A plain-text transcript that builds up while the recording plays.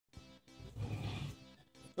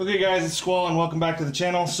Okay guys, it's Squall and welcome back to the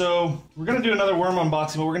channel. So we're going to do another worm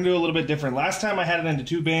unboxing, but we're going to do a little bit different. Last time I had it into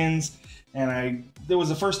 2 bins and it was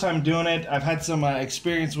the first time doing it. I've had some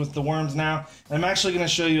experience with the worms now. And I'm actually going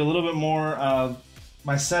to show you a little bit more of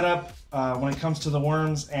my setup when it comes to the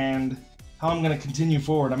worms and how I'm going to continue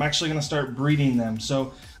forward. I'm actually going to start breeding them.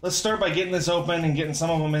 So let's start by getting this open and getting some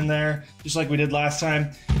of them in there, just like we did last time.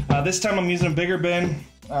 This time I'm using a bigger bin.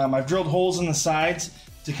 I've drilled holes in the sides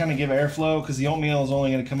to kind of give airflow because the oatmeal is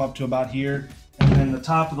only going to come up to about here. And then the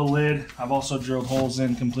top of the lid, I've also drilled holes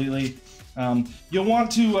in completely. You'll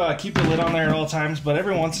want to keep the lid on there at all times, but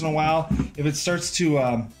every once in a while, if it starts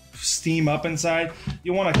to steam up inside,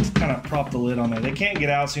 you want to kind of prop the lid on there. They can't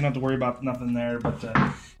get out, so you don't have to worry about nothing there. But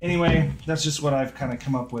anyway, that's just what I've kind of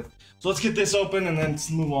come up with. So let's get this open and then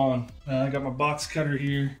let's move on. I got my box cutter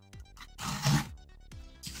here.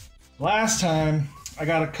 Last time, I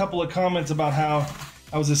got a couple of comments about how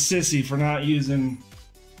I was a sissy for not using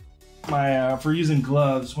my using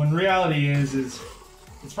gloves. When reality is it's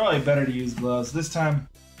probably better to use gloves. This time,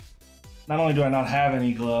 not only do I not have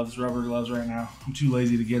any gloves, rubber gloves right now, I'm too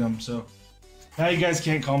lazy to get them. So now you guys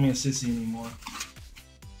can't call me a sissy anymore,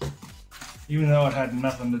 even though it had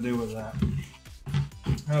nothing to do with that.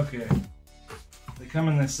 Okay, they come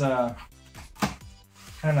in this kind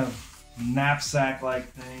of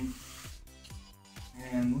knapsack-like thing.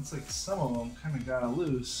 And looks like some of them kind of got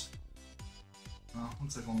loose. Oh,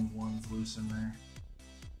 looks like only one's loose in there.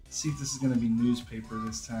 Let's see if this is going to be newspaper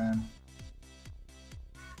this time.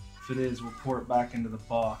 If it is, we'll pour it back into the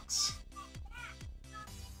box.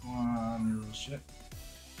 Come on, you little shit.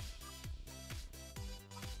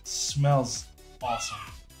 Smells awesome.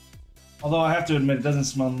 Although I have to admit, it doesn't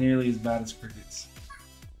smell nearly as bad as crickets.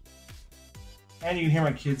 And you can hear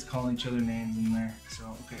my kids calling each other names in there. So,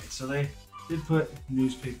 okay, so they did put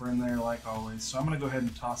newspaper in there like always, so I'm going to go ahead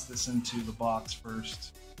and toss this into the box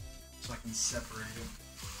first so I can separate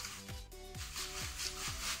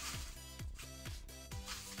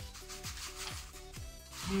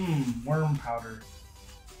it. Worm powder.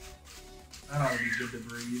 That ought to be good to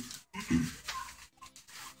breathe.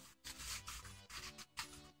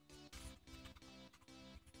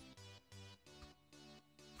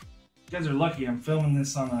 You guys are lucky I'm filming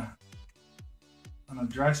this on a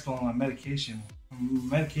dry spell on my medication.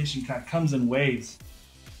 Medication kind of comes in waves.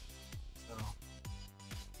 So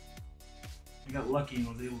I got lucky and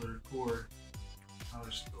was able to record. Oh,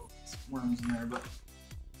 there's still some worms in there, but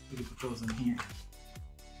we can put those in here.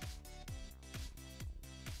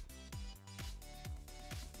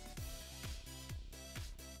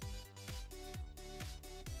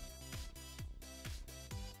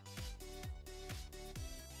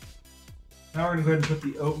 Now we're going to go ahead and put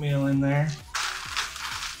the oatmeal in there.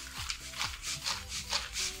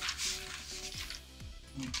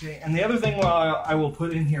 Okay, and the other thing I will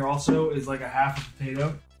put in here also is like a half a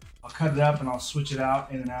potato. I'll cut it up and I'll switch it out,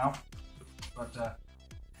 in and out. But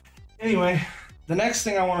anyway, the next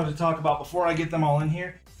thing I wanted to talk about before I get them all in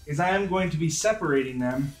here is I am going to be separating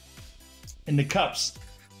them into cups.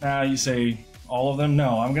 Now you say, all of them?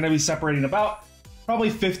 No, I'm going to be separating about probably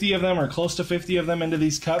 50 of them or close to 50 of them into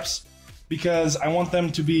these cups because I want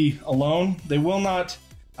them to be alone. They will not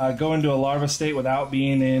go into a larva state without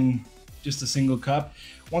being in just a single cup.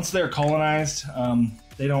 Once they're colonized,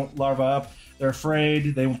 they don't larva up. They're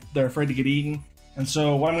afraid. They're afraid to get eaten. And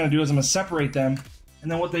so what I'm going to do is I'm going to separate them. And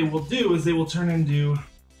then what they will do is they will turn into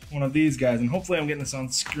one of these guys. And hopefully I'm getting this on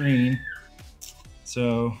screen.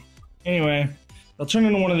 So anyway, they'll turn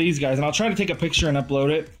into one of these guys. And I'll try to take a picture and upload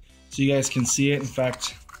it so you guys can see it. In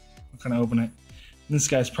fact, I'll kind of open it. And this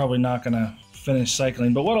guy's probably not going to finish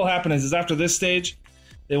cycling. But what will happen is after this stage,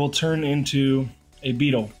 they will turn into a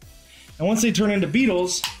beetle. And once they turn into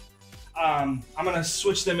beetles, I'm gonna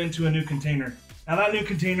switch them into a new container. Now that new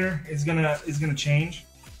container is gonna change.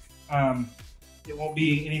 It won't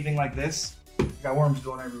be anything like this. I got worms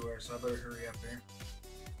going everywhere, so I better hurry up here.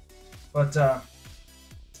 But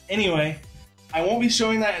anyway, I won't be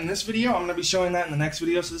showing that in this video. I'm gonna be showing that in the next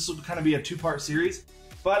video. So this will kind of be a 2-part series.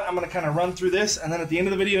 But I'm gonna kind of run through this, and then at the end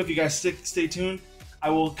of the video, if you guys stay tuned,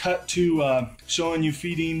 I will cut to showing you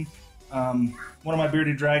feeding one of my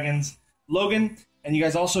bearded dragons, Logan, and you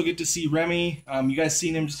guys also get to see Remy. You guys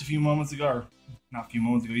seen him just a few moments ago, or not a few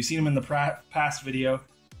moments ago. You seen him in the past video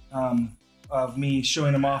of me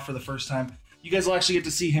showing him off for the first time. You guys will actually get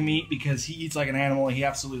to see him eat because he eats like an animal and he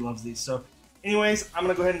absolutely loves these. So anyways, I'm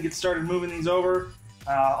gonna go ahead and get started moving these over.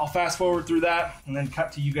 I'll fast forward through that and then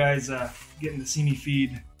cut to you guys getting to see me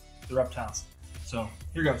feed the reptiles. So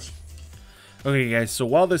here goes. Okay guys, so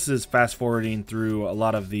while this is fast forwarding through a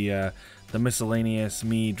lot of the the miscellaneous,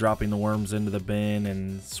 me dropping the worms into the bin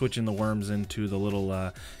and switching the worms into the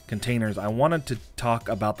little containers, I wanted to talk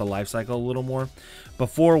about the life cycle a little more.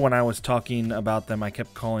 Before, when I was talking about them, I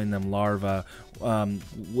kept calling them larvae,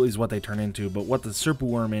 is what they turn into, but what the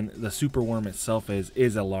superworm itself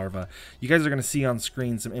is a larva. You guys are going to see on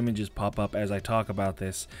screen some images pop up as I talk about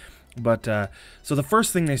this. But so the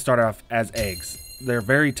first thing, they start off as eggs. They're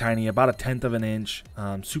very tiny, about 1/10 of an inch,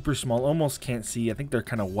 super small, almost can't see. I think they're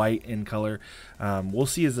kind of white in color. We'll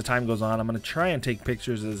see as the time goes on. I'm going to try and take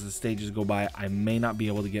pictures as the stages go by. I may not be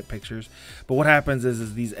able to get pictures, but what happens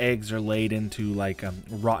is these eggs are laid into like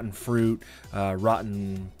rotten fruit,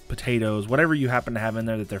 rotten potatoes, whatever you happen to have in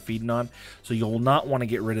there that they're feeding on. So you'll not want to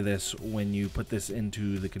get rid of this when you put this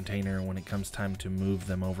into the container when it comes time to move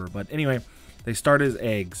them over. But anyway, they start as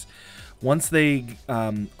eggs. Once they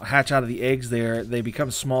hatch out of the eggs there, they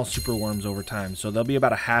become small superworms over time. So they'll be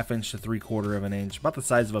about 1/2 inch to 3/4 of an inch, about the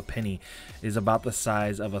size of a penny, is about the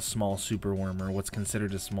size of a small superworm, or what's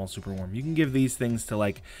considered a small superworm. You can give these things to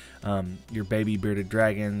like your baby bearded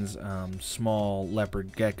dragons, small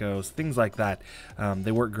leopard geckos, things like that.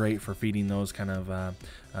 They work great for feeding those kind of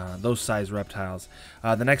those size reptiles.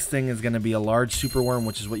 The next thing is going to be a large superworm,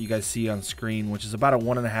 which is what you guys see on screen, which is about a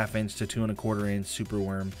 1.5 inch to 2.25 inch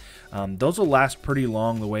superworm. Those will last pretty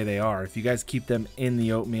long the way they are. If you guys keep them in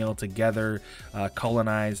the oatmeal together,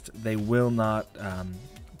 colonized, they will not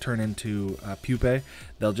turn into pupae.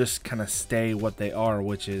 They'll just kind of stay what they are,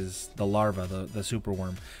 which is the larva, the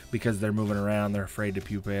superworm, because they're moving around, they're afraid to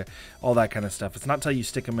pupae, all that kind of stuff. It's not until you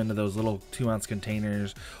stick them into those little 2-ounce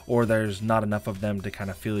containers, or there's not enough of them to kind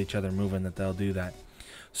of feel each other moving, that they'll do that.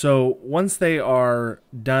 So once they are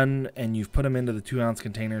done and you've put them into the 2-ounce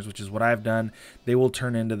containers, which is what I've done, they will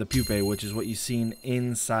turn into the pupae, which is what you've seen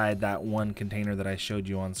inside that one container that I showed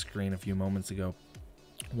you on screen a few moments ago.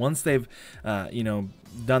 Once they've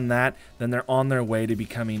done that, then they're on their way to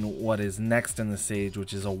becoming what is next in the stage,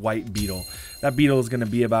 which is a white beetle. That beetle is going to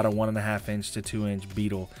be about a 1.5 inch to 2 inch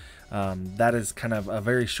beetle. That is kind of a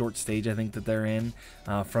very short stage, I think, that they're in.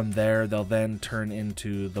 From there, they'll then turn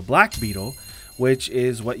into the black beetle, which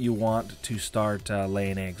is what you want to start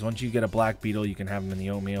laying eggs. Once you get a black beetle, you can have them in the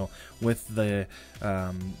oatmeal with the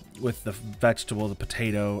vegetable, the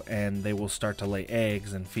potato, and they will start to lay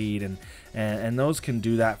eggs and feed, and those can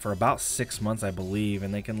do that for about 6 months, I believe,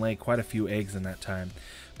 and they can lay quite a few eggs in that time.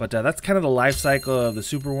 But that's kind of the life cycle of the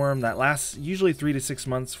superworm. That lasts usually 3 to 6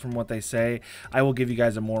 months from what they say. I will give you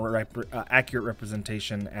guys a more accurate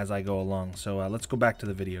representation as I go along. So let's go back to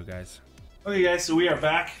the video, guys. Okay guys, so we are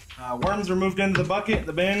back. Worms are moved into the bucket,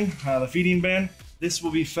 the bin, the feeding bin. This will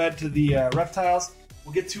be fed to the reptiles.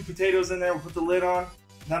 We'll get 2 potatoes in there, we'll put the lid on,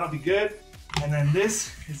 and that'll be good. And then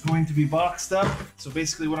this is going to be boxed up. So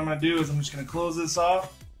basically what I'm going to do is I'm just going to close this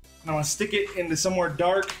off, and I'm going to stick it into somewhere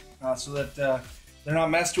dark so that they're not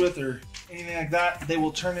messed with or anything like that. They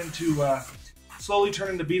will turn into, slowly turn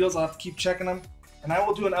into beetles. I'll have to keep checking them. And I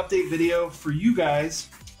will do an update video for you guys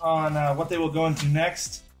on what they will go into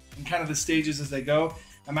next, and kind of the stages as they go.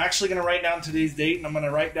 I'm actually going to write down today's date, and I'm going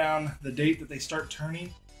to write down the date that they start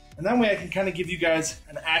turning, and that way I can kind of give you guys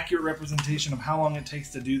an accurate representation of how long it takes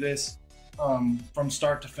to do this from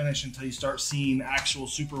start to finish until you start seeing actual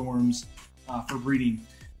superworms for breeding.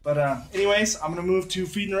 But anyways, I'm going to move to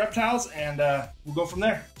feeding the reptiles, and we'll go from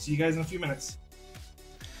there. See you guys in a few minutes.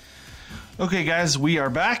 Okay guys, we are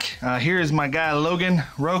back. Here is my guy Logan.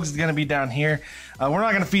 Rogue's gonna be down here. We're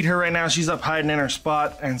not gonna feed her right now. She's up hiding in her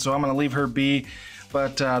spot, and so I'm gonna leave her be.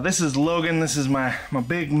 But this is Logan. This is my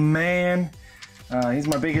big man. He's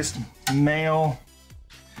my biggest male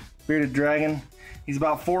bearded dragon. He's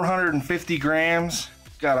about 450 grams.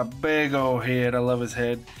 Got a big old head. I love his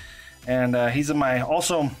head. And he's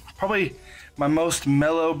also probably my most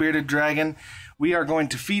mellow bearded dragon. We are going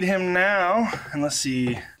to feed him now, and let's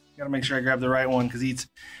see. Gotta make sure I grab the right one because he eats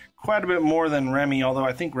quite a bit more than Remy, although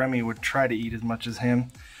I think Remy would try to eat as much as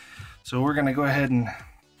him. So we're gonna go ahead and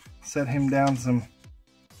set him down some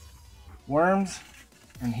worms,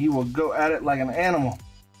 and he will go at it like an animal.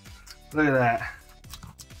 Look at that.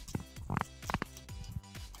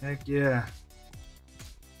 Heck yeah.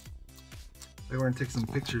 We're gonna take some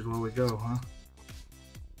pictures while we go, huh?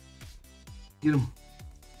 Get him.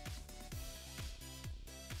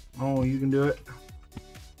 Oh, you can do it.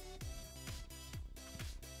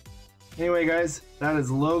 Anyway guys, that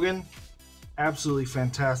is Logan. Absolutely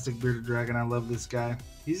fantastic bearded dragon. I love this guy.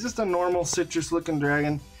 He's just a normal citrus looking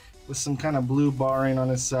dragon with some kind of blue barring on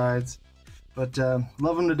his sides. But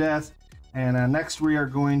love him to death. And next we are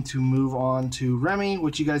going to move on to Remy,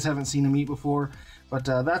 which you guys haven't seen him eat before. But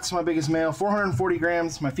that's my biggest male, 440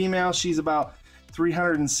 grams. My female, she's about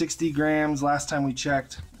 360 grams last time we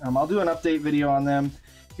checked. I'll do an update video on them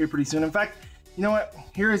here pretty soon. In fact, you know what?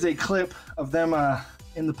 Here is a clip of them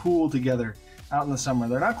in the pool together out in the summer.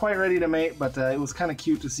 They're not quite ready to mate, but it was kind of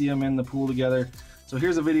cute to see them in the pool together. So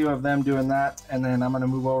here's a video of them doing that, and then I'm gonna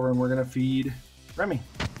move over and we're gonna feed Remy.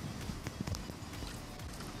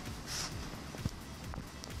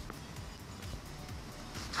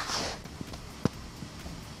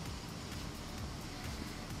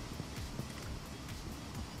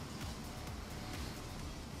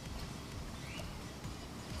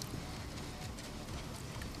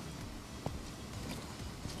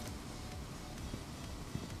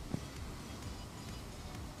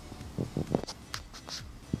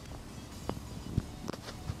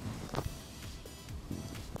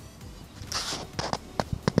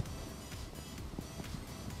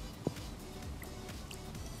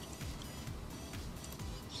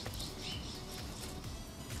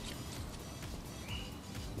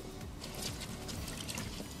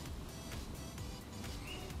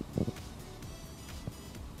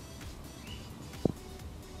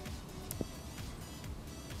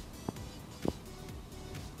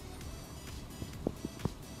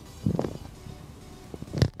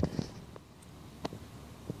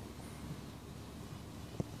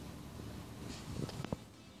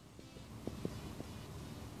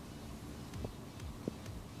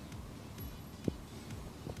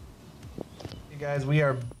 Guys, we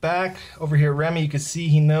are back over here. Remy, you can see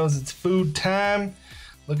he knows it's food time.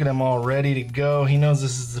 Look at him all ready to go. He knows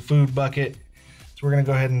this is the food bucket. So we're gonna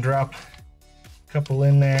go ahead and drop a couple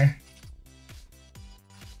in there.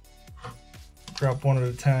 Drop one at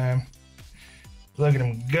a time. Look at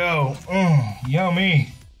him go.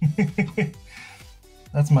 Yummy.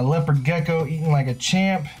 That's my leopard gecko eating like a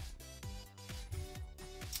champ.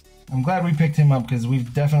 I'm glad we picked him up because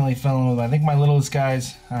we've definitely fell in love. I think my littlest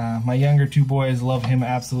guys, my younger two boys, love him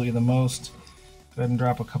absolutely the most. Go ahead and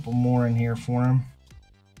drop a couple more in here for him.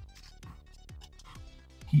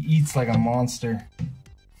 He eats like a monster.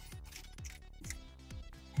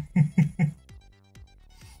 And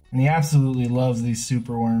he absolutely loves these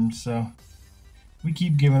superworms, so we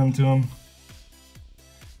keep giving them to him.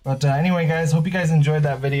 But anyway, guys, hope you guys enjoyed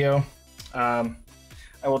that video. I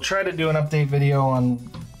will try to do an update video on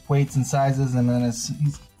weights and sizes, and then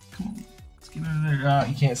come on, let's get out of there.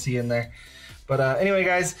 You can't see in there. But anyway,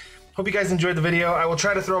 guys, hope you guys enjoyed the video. I will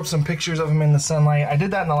try to throw up some pictures of him in the sunlight. I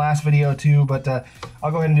did that in the last video too, but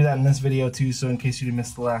I'll go ahead and do that in this video too, so in case you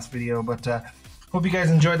missed the last video. But hope you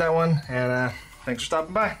guys enjoyed that one, and thanks for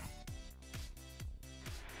stopping by.